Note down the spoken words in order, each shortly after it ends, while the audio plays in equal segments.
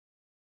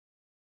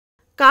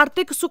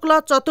कार्तिक शुक्ल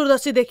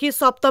चतुर्दशीदेखि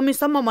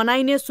सप्तमीसम्म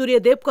मनाइने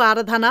सूर्यदेवको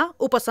आराधना,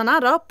 उपासना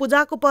र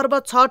पूजाको पर्व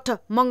छठ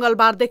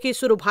मङ्गलबारदेखि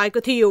सुरु भएको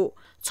थियो।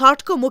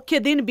 छठको मुख्य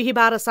दिन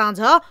बिहीबार साँझ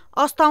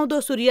अस्ताउँदो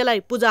सूर्यलाई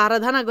पूजा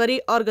आराधना गरी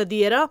अर्घ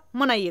दिएर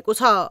मनाइएको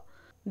छ।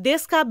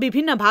 देशका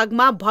विभिन्न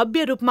भागमा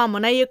भव्य रूपमा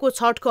मनाइएको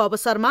छठको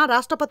अवसरमा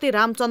राष्ट्रपति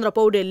रामचन्द्र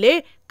पौडेलले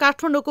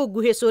काठमाडौँको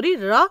गुहेश्वरी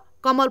र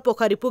कमल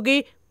पोखरी पुगी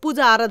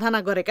पूजा आराधना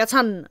गरेका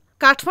छन्।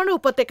 काठमाडौँ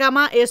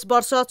उपत्यकामा यस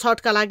वर्ष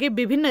छठका लागि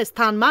विभिन्न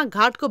स्थानमा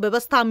घाटको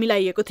व्यवस्था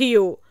मिलाइएको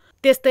थियो।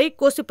 त्यस्तै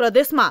कोशी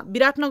प्रदेशमा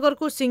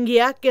विराटनगरको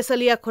सिङ्गिया,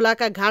 केसलिया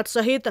खोलाका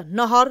घाटसहित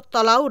नहर,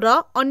 तलाउ र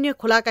अन्य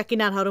खोलाका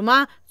किनारहरूमा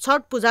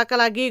छठ पूजाका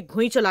लागि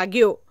घुइँचो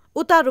लाग्यो।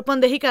 उता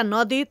रूपन्देहीका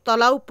नदी,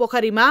 तलाउ,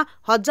 पोखरीमा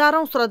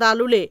हजारौं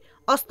श्रद्धालुले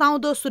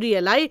अस्ताउँदो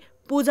सूर्यलाई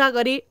पूजा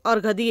गरी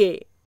अर्घ दिए।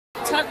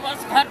 छठ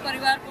वर्ष घर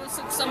परिवारको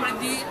सुख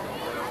समृद्धि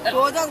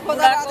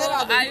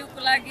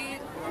आयुको लागि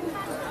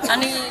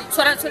अनि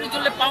छोराछोरी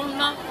जसले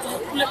पाउन्न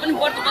उसले पनि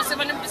व्रत बस्यो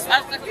भने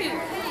विश्वास छ कि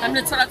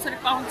हामीले छोराछोरी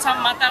पाउँछ,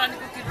 माता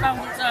रानीको कृपा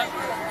हुन्छ,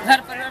 घर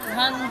परिवार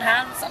धन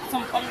धान सब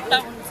सम्पन्नता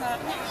हुन्छ,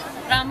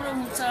 राम्रो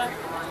हुन्छ।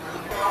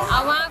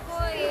 उहाँको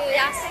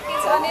आशा के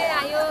छ भने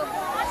यो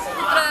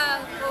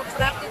पुत्रको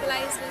प्राप्तिको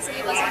लागि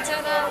स्पेसली बसिन्छ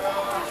र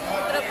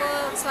पुत्रको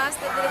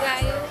स्वास्थ्य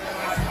दीर्घायु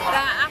र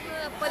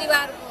आफ्नो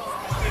परिवारको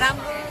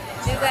राम्रो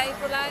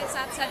दीर्घायुको लागि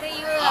साथसाथै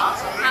यो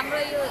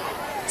हाम्रो यो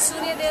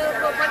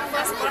सूर्यदेवको पनि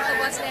व्रत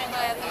बस्ने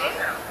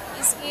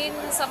स्किन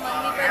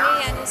सम्बन्धी पनि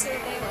यानि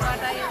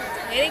सूर्यदेवबाट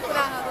धेरै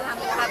कुराहरू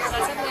हामीले प्राप्त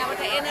गर्छौँ।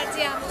 यहाँबाट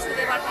एनर्जी हाम्रो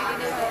सूर्यबाट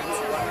लिने भएको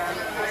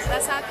छ र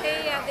साथै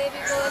यहाँ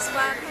देवीको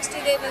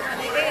पुष्टिदेवी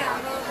भनेकै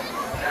हाम्रो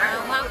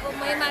उहाँको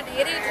महिमा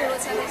धेरै ठुलो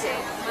छ।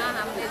 त्यसैमा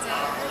हामीले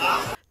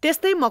चाहिँ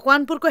त्यस्तै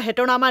मकवानपुरको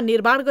हेटौडामा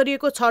निर्माण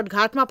गरिएको छठ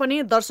घाटमा पनि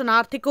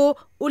दर्शनार्थीको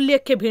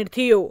उल्लेख्य भिड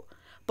थियो।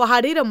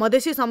 पहाडी र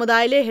मधेसी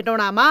समुदायले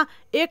हेटौडामा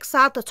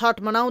एकसाथ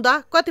छठ मनाउँदा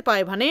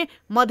कतिपय भने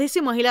मधेसी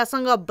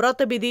महिलासँग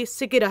व्रत विधि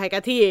सिकिरहेका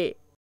थिए।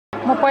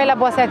 म पहिला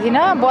बसेको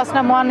थिइनँ, बस्न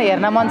मन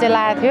हेर्न मन चाहिँ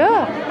लागेको थियो।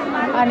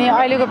 अनि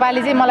अहिलेको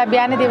पालि चाहिँ मलाई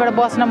बिहानैदेखिबाट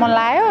बस्न मन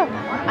लाग्यो।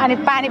 अनि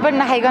पानी पनि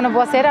नखाइकन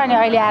बसेर अनि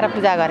अहिले आएर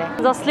पूजा गरेँ।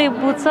 जसले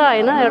बुझ्छ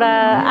होइन, एउटा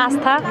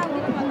आस्था,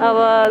 अब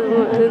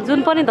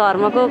जुन पनि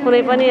धर्मको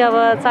कुनै पनि अब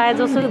चाहे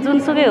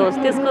जुनसुकै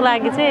होस् त्यसको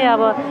लागि चाहिँ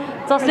अब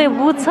जसले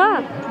बुझ्छ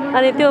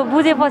अनि त्यो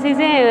बुझेपछि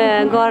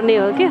चाहिँ गर्ने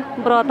हो कि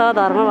व्रत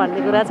धर्म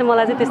भन्ने कुरा चाहिँ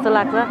मलाई चाहिँ त्यस्तो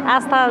लाग्छ।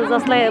 आस्था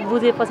जसलाई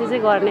बुझेपछि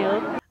चाहिँ गर्ने हो।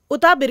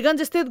 उता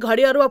वीरगञ्ज स्थित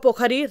घडिअरुवा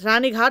पोखरी,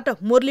 रानीघाट,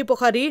 मुरली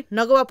पोखरी,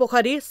 नगवा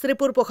पोखरी,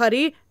 श्रीपुर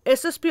पोखरी,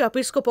 एसएसपी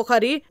अफिसको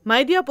पोखरी,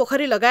 माइदिया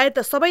पोखरी लगायत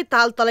सबै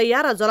ताल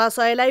तलैया र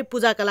जलाशयलाई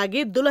पूजाका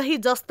लागि दुलही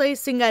जस्तै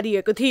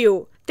सिंगारिएको थियो।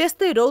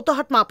 त्यस्तै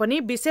रौतहटमा पनि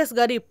विशेष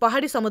गरी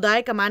पहाडी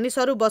समुदायका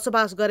मानिसहरू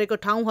बसोबास गरेको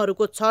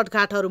ठाउँहरूको छठ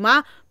घाटहरूमा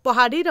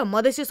पहाडी र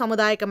मधेसी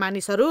समुदायका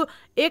मानिसहरू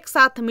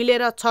एकसाथ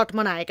मिलेर छठ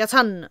मनाएका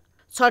छन्।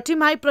 छठी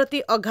माईप्रति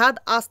अगाध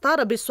आस्था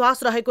र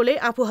विश्वास रहेकोले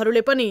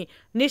आफूहरूले पनि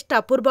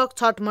निष्ठापूर्वक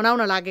छठ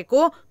मनाउन लागेको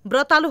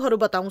व्रतालुहरू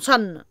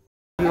बताउँछन्।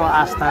 यो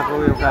आस्थाको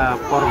एउटा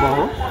पर्व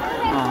हो,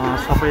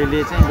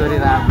 सबैले चाहिँ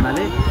गरिरहेको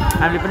हुनाले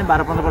हामीले पनि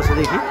 12-15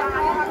 वर्षदेखि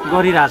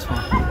गरिरहेछौँ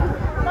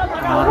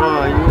र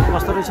यो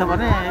कस्तो रहेछ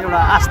भने एउटा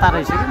आस्था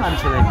रहेछ कि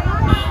मान्छेलाई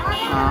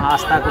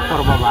आस्थाको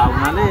पर्व भएको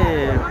हुनाले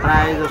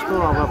प्राय जस्तो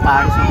अब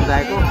पहाडी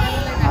समुदायको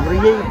हाम्रो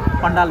यही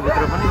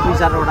पण्डालभित्र पनि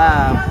 2-4वटा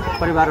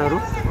परिवारहरू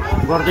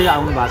गर्दै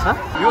आउनु भएको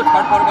छ। यो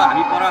छठ पर्व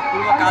हामी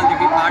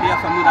पूर्वकालदेखि पहाडिया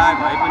समुदाय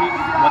भए पनि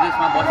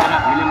मधेसमा बसेर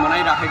हामीले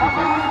मनाइराखेको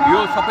छौँ। यो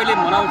सबैले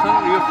मनाउँछन्,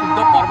 यो शुद्ध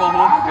पर्व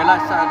हो।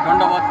 यसलाई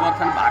दण्डवत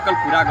गर्छन्, भाकल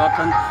पुरा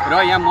गर्छन् र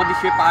यहाँ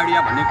मधेसी पहाडिया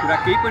भन्ने कुरा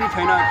केही पनि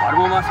छैन।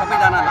 धर्ममा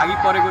सबैजना लागि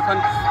परेको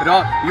छन् र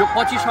यो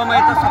पछि समय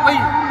त सबै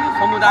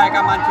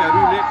समुदायका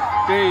मान्छेहरूले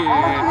चाहिँ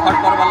छठ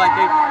पर्वलाई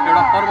चाहिँ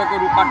एउटा पर्वको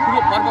रूपमा, ठुलो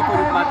पर्वको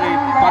रूपमा चाहिँ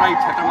तराई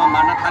क्षेत्रमा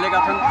मान्न थालेका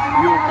छन्।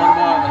 यो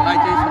पर्वलाई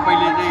चाहिँ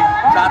सबैले चाहिँ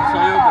साथ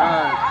सहयोग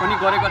पनि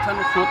गरेका छन्।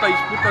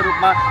 स्वतस्फूर्त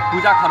रूपमा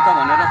पूजा खर्च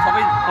भनेर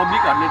सबै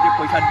पब्लिकहरूले चाहिँ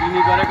पैसा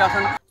दिने गरेका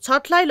छन्।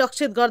 छठलाई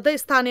लक्षित गर्दै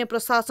स्थानीय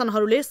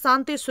प्रशासनहरूले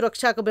शान्ति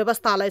सुरक्षाको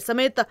व्यवस्थालाई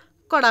समेत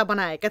कडा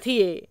बनाएका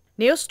थिए।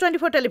 न्यूज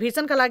 24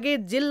 टेलिभिजनका लागि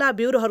जिल्ला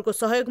ब्युरोहरूको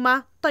सहयोगमा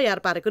तयार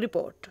पारेको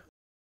रिपोर्ट।